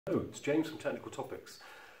Hello, it's James from Technical Topics.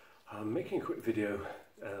 I'm making a quick video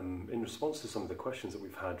in response to some of the questions that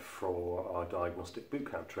we've had for our Diagnostic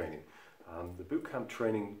Bootcamp training. The Bootcamp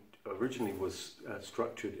training originally was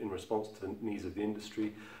structured in response to the needs of the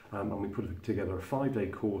industry, and we put together a 5-day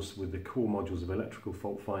course with the core modules of electrical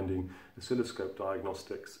fault finding, oscilloscope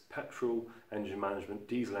diagnostics, petrol engine management,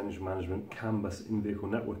 diesel engine management, CAN bus in-vehicle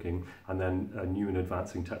networking, and then new and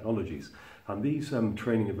advancing technologies. And these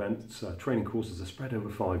training courses are spread over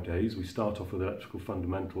 5 days. We start off with electrical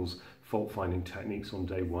fundamentals, fault finding techniques on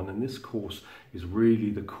day 1, and this course is really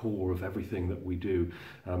the core of everything that we do.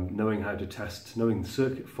 Knowing how to test, knowing the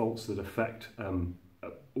circuit faults that affect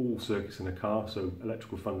all circuits in a car, so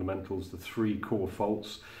electrical fundamentals, the 3 core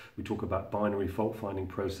faults. We talk about binary fault finding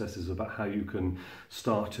processes, about how you can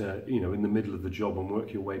start in the middle of the job and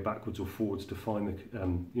work your way backwards or forwards to find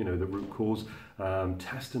the root cause.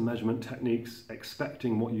 Test and measurement techniques,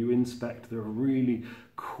 expecting what you inspect. There are really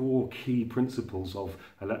core key principles of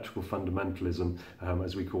electrical fundamentalism,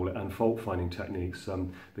 as we call it, and fault finding techniques.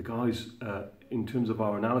 The guys, in terms of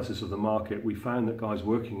our analysis of the market, we found that guys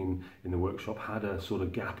working in the workshop had a sort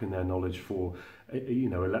of gap in their knowledge for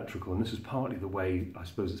electrical, and this is partly the way I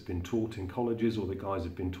suppose it's been taught in colleges, or the guys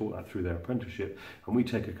have been taught that through their apprenticeship, and we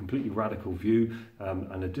take a completely radical view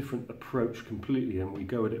and a different approach completely, and we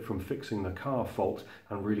go at it from fixing the car fault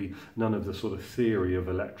and really none of the sort of theory of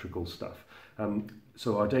electrical stuff.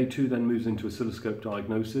 So our day 2 then moves into oscilloscope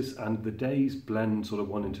diagnosis, and the days blend sort of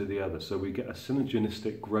one into the other. So we get a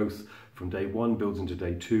synergistic growth from day 1 builds into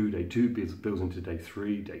day 2 builds into day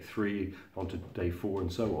 3 onto day 4,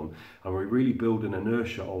 and so on. And we really build an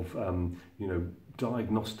inertia of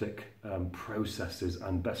diagnostic processes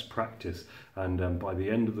and best practice, and by the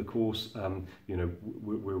end of the course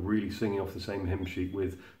we're really singing off the same hymn sheet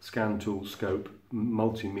with scan tool, scope,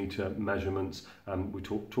 multimeter measurements. We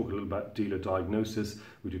talk a little about dealer diagnosis.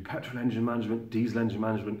 We do petrol engine management, diesel engine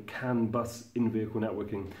management, CAN bus in-vehicle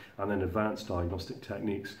networking, and then advanced diagnostic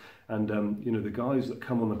techniques. And the guys that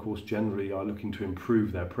come on the course generally are looking to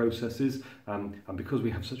improve their processes, and because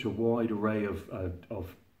we have such a wide array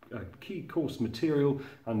of key course material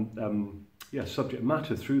and subject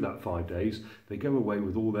matter through that 5 days, they go away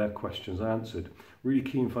with all their questions answered. Really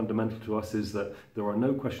key and fundamental to us is that there are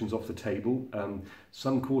no questions off the table.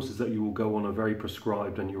 Some courses that you will go on are very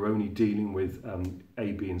prescribed, and you're only dealing with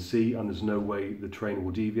A, B and C, and there's no way the trainer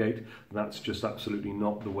will deviate. That's just absolutely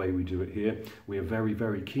not the way we do it here. We are very,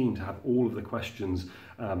 very keen to have all of the questions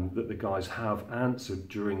that the guys have answered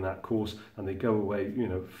during that course, and they go away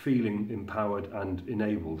feeling empowered and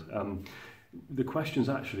enabled. The questions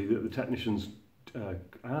actually that the technicians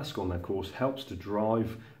ask on their course helps to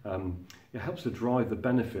drive the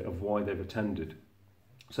benefit of why they've attended.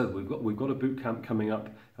 So we've got a boot camp coming up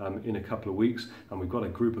in a couple of weeks, and we've got a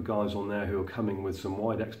group of guys on there who are coming with some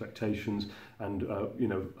wide expectations, and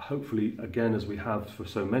hopefully, again, as we have for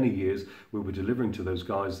so many years, we'll be delivering to those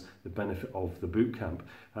guys the benefit of the boot camp.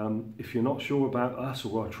 If you're not sure about us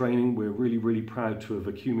or our training, we're really, really proud to have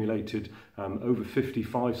accumulated over 50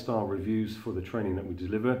 5-star reviews for the training that we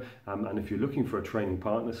deliver. And if you're looking for a training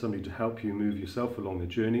partner, somebody to help you move yourself along the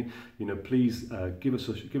journey, please give us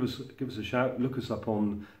a shout. Look us up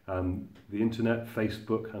on the internet,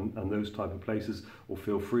 Facebook, and those type of places, or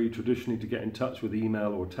feel free traditionally to get in touch with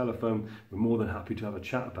email or telephone. We're more than happy to have a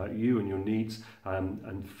chat about you and your needs,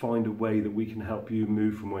 and find a way that we can help you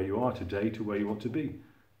move from where you are today to where you want to be.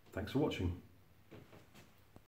 Thanks for watching.